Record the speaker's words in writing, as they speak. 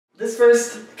This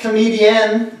first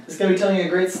comedian is going to be telling you a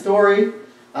great story.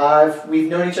 We've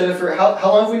known each other for, how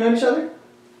long have we known each other?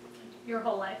 Your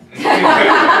whole life.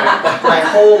 My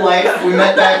whole life. We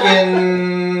met back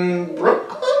in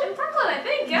Brooklyn? In Brooklyn, I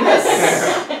think, yes.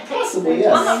 Yes. Possibly,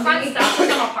 yes. On the front steps of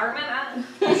some apartment.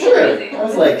 I'm sure. I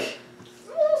was like...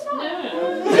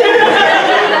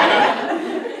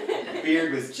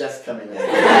 Beard was just coming in.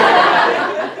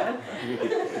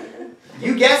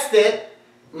 You guessed it.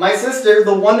 My sister,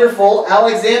 the wonderful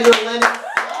Alexandra Lennon.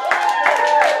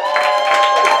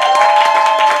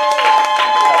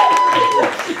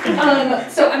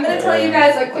 So I'm going to tell you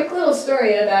guys a quick little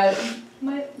story about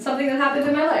something that happened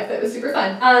in my life that was super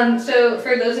fun. So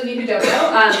for those of you who don't know,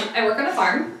 I work on a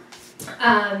farm.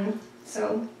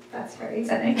 So that's very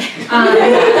exciting.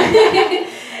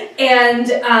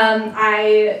 And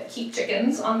I keep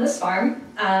chickens on this farm.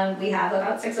 We have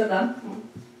about 6 of them.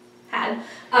 And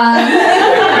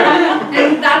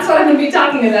that's what I'm going to be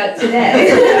talking about today.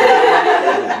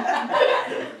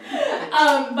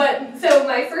 So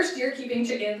my first year keeping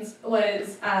chickens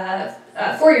was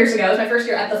 4 years ago. It was my first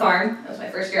year at the farm. It was my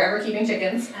first year ever keeping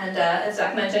chickens. And as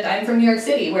Zach mentioned, I'm from New York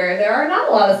City, where there are not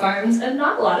a lot of farms and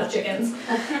not a lot of chickens.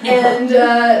 And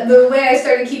the way I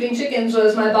started keeping chickens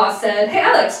was my boss said, "Hey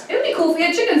Alex, it would be cool if we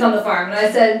had chickens on the farm." And I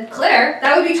said, "Claire,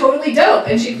 that would be totally dope."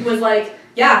 And she was like,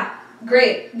 "Yeah,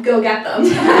 great, go get them."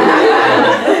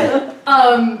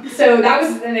 So that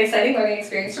was an exciting learning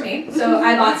experience for me. So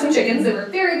I bought some chickens. They were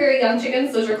very, very young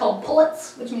chickens. Those are called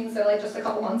pullets, which means they're like just a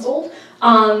couple months old.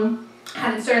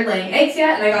 Hadn't started laying eggs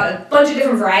yet, and I got a bunch of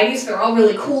different varieties. They're all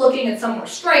really cool looking, and some were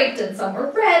striped, and some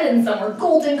were red, and some were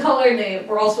golden colored. They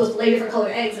were all supposed to lay different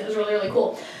colored eggs, and it was really, really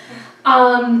cool.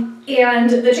 And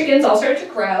the chickens all started to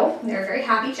grow. They were very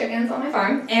happy chickens on my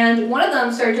farm, and one of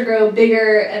them started to grow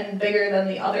bigger and bigger than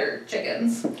the other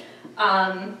chickens.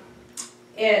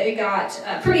 It got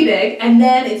pretty big, and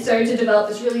then it started to develop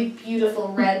this really beautiful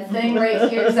red thing right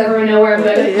here. Does everyone know where I'm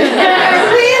going? And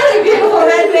a really beautiful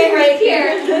red thing right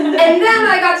here. And then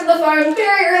I got to the farm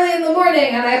very early in the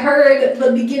morning, and I heard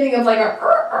the beginning of like a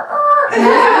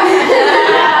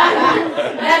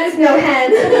that is no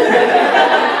hen.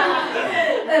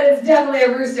 That is definitely a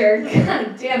rooster.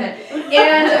 God damn it.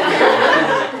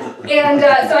 And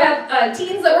so I have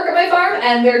teens that work at my farm,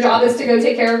 and their job is to go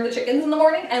take care of the chickens in the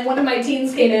morning. And one of my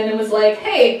teens came in and was like,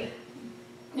 "Hey,"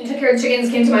 he took care of the chickens,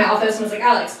 came to my office, and was like,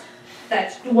 "Alex,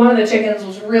 that one of the chickens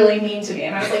was really mean to me."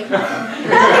 And I was like,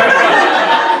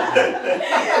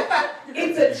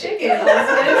 "It's a chicken,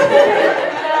 Austin."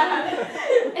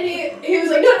 And he was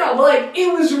like, no, but like,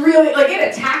 it was really, like, it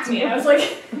attacked me. And I was like,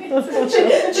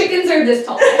 chickens are this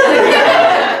tall. I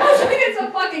was like, it's a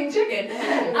fucking chicken.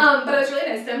 But I was really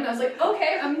nice to him, and I was like,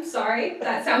 "Okay, I'm sorry.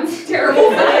 That sounds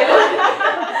terrible for you.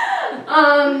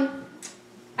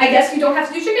 I guess you don't have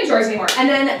to do chicken chores anymore." And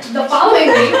then the following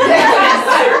week,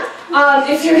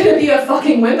 if you're going to be a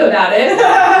fucking wimp about it,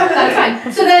 that's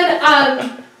fine. So then,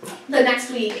 the next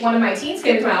week, one of my teens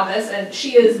came to my office, and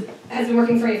she has been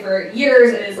working for me for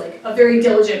years and is like a very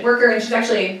diligent worker, and she's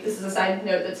actually, this is a side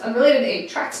note that's unrelated, a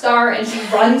track star, and she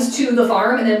runs to the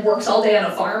farm and then works all day on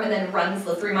a farm and then runs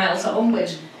the 3 miles home,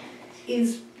 which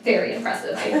is very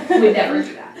impressive. I would never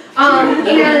do that.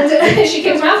 And she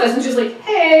came to my office and she was like,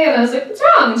 "Hey," and I was like, "What's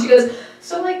wrong?" And she goes,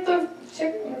 "So like the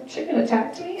chicken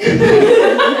attacked me?" And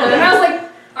I was like,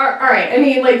 all right, I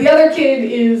mean, like, the other kid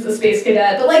is a space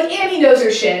cadet, but, like, Annie knows her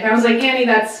shit. And I was like, "Annie,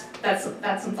 that's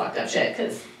some fucked up shit,"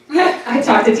 because I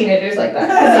talk to teenagers like that,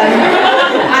 because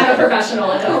I'm a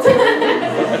professional adult.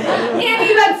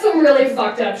 "Annie, that's some really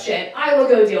fucked up shit. I will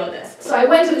go deal with this." So I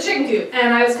went to the chicken coop,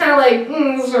 and I was kind of like,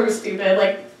 this is sort of stupid,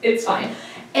 like, it's fine.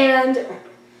 And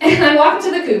I walk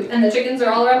into the coop, and the chickens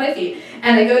are all around my feet,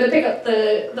 and I go to pick up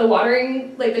the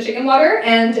watering, like the chicken water,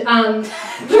 and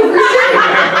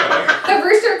the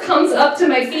rooster comes up to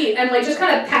my feet and like just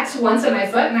kind of pecks once at my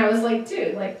foot, and I was like,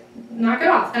 "Dude, like, knock it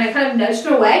off." And I kind of nudged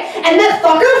him away, and that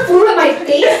fucker flew at my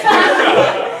face,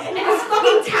 and his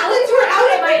fucking talons were out,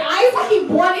 and my eye fucking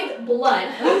wanted blood.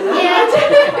 And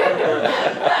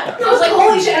I was like,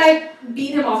 "Holy shit," and I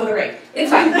beat him off of the ring.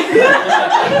 It's fine.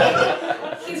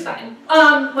 He's fine.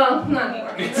 Well, not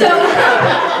anymore.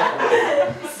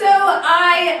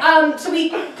 So we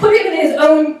put him in his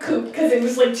own coop because it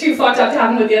was like too fucked up to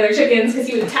have him with the other chickens because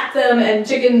he would attack them, and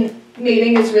chicken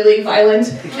mating is really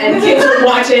violent, and kids would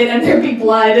watch it and there'd be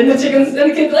blood, and the kids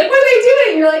would be like, "What are they doing?"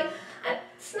 And you're like,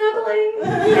 "Snuggling."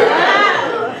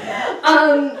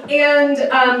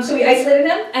 So we isolated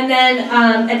him, and then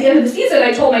at the end of the season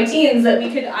I told my teens that we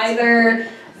could either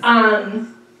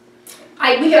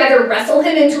wrestle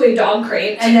him into a dog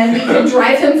crate, and then we could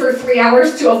drive him for 3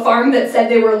 hours to a farm that said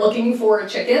they were looking for a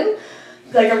chicken,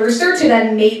 like a rooster to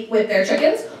then mate with their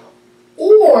chickens,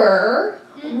 or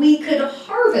we could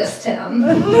harvest him.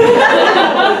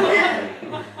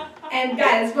 And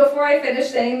guys, before I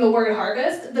finished saying the word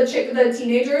harvest, the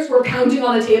teenagers were pounding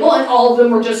on the table and all of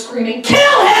them were just screaming, "Kill him!"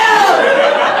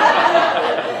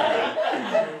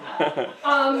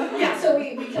 Yeah, so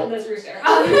we killed this rooster. You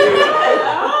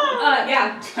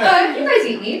guys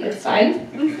eat meat, it's fine.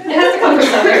 It has to come from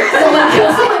somewhere.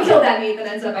 Someone killed that meat that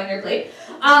ends up on your plate.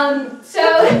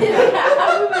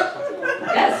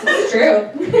 Yes, it's true.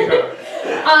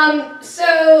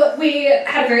 So we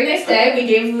had a very nice day. We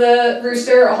gave the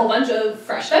rooster a whole bunch of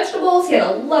fresh vegetables. He had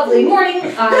a lovely morning.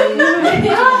 And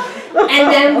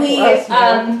then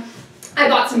I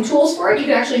bought some tools for it. You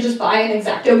can actually just buy an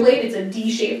X-Acto blade. It's a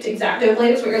D-shaped X-Acto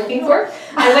blade is what you're looking for.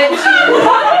 I went to...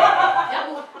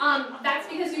 that's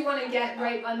because you want to get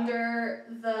right under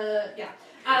the...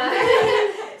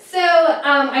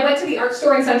 I went to the art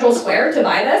store in Central Square to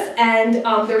buy this, and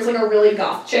there was like a really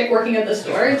goth chick working at the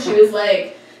store, and she's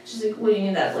like, what do you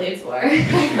need that blade for?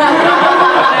 And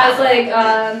I was like,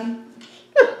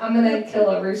 I'm gonna kill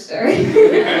a rooster.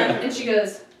 And she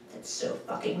goes, that's so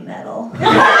fucking metal. And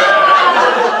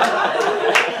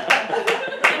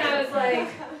I was like,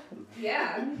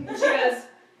 yeah. And she goes,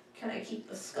 can I keep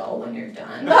the skull when you're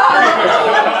done? And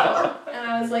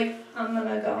I was like, I'm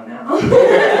gonna go now.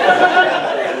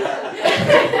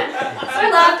 So I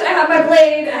left, I have my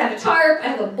blade, I have a tarp, I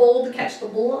have a bowl to catch the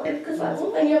bull in, because that's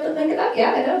one thing you have to think about.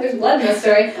 Yeah, I know, there's blood in this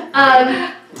story.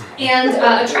 And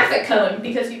a traffic cone,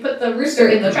 because you put the rooster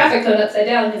in the traffic cone upside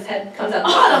down, his head comes out the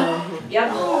bottom.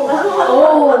 Yep.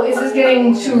 Oh, is this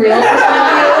getting too real for some of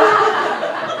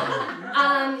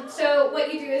you? So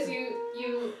what you do is you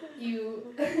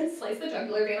slice the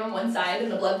jugular vein on one side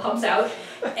and the blood pumps out.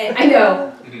 And I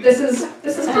know, this is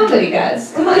comedy,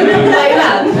 guys. Come on, lighten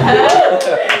up.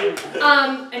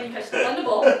 And you catch the blood in a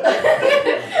bowl.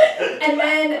 And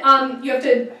then you have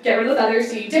to get rid of the feathers,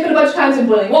 so you dip it a bunch of times in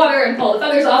boiling water and pull the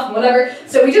feathers off and whatever.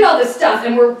 So we did all this stuff,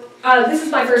 and this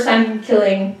is my first time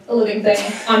killing a living thing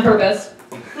on purpose.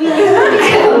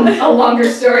 A longer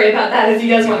story about that if you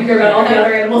guys want to hear about all the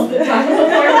other animals that died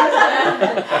before.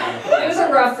 It was a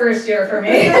rough first year for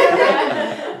me.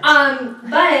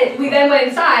 But we then went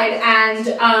inside and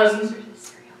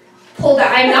pulled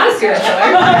out. I'm not a serial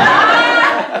killer.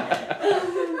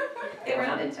 They were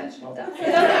not intentional deaths. So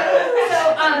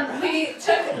we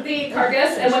took the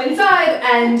carcass and went inside,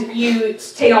 and you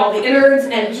take all the innards,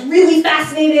 and it was really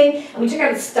fascinating. And we took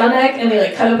out his stomach, and we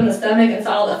like cut open the stomach and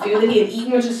saw all the food that he had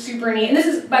eaten, which is super neat. And this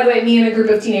is, by the way, me and a group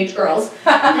of teenage girls,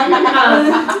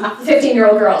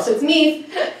 15-year-old girls. So it's me,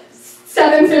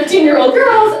 7 15-year-old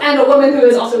girls, and a woman who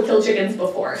has also killed chickens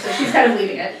before. So she's kind of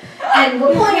leading it. And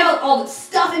we're pulling out all the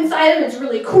stuff inside him. It's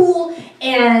really cool.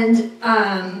 And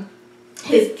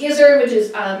his gizzard, which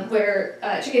is where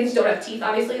chickens don't have teeth,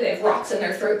 obviously. They have rocks in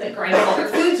their throat that grind up all their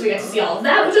food, so we got to see all of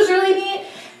that, which was really neat.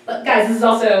 But guys, this is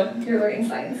also, you're learning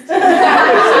science.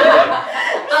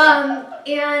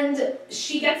 And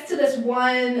she gets to this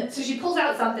one, so she pulls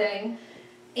out something,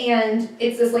 and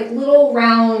it's this like little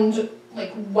round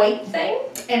like white thing,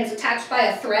 and it's attached by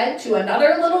a thread to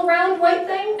another little round white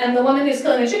thing, and the woman who's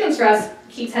killing the chickens for us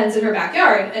keeps hens in her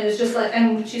backyard, and is just like,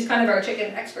 and she's kind of our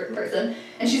chicken expert person,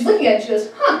 and she's looking at it, and she goes,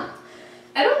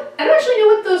 I don't actually know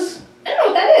what I don't know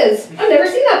what that is. I've never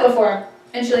seen that before.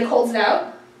 And she like holds it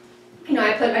out. You know,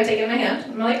 I take it in my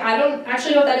hand. I'm like, I don't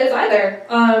actually know what that is either.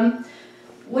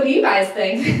 What do you guys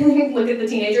think? Look at the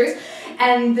teenagers.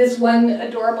 And this one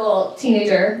adorable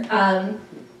teenager,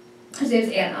 his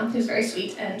name's Anna, who's very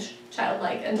sweet and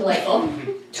childlike and delightful,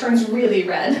 turns really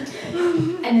red.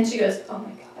 And then she goes, oh my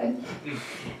God.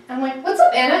 I'm like, what's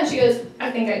up, Anna? And she goes,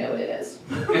 I think I know what it is.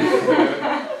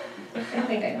 I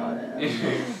think I know what it is.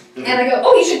 And I go,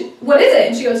 oh, you should, what is it?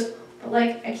 And she goes, but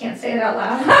like, I can't say it out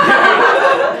loud.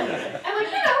 I'm like,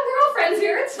 you know, we're all friends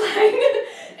here, it's fine.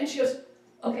 And she goes,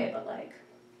 okay, but like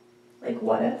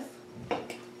what if?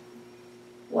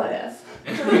 What if?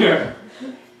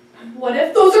 What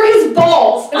if those are his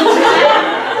balls? She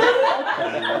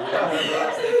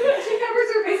covers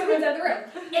her face and runs out the room.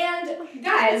 And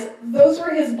guys, those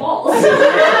were his balls.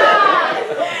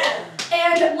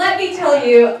 And let me tell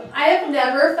you, I have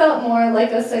never felt more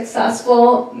like a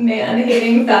successful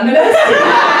man-hating feminist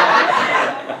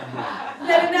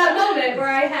than in that moment where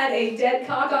I had a dead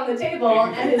cock on the table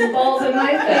and his balls in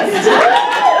my fist.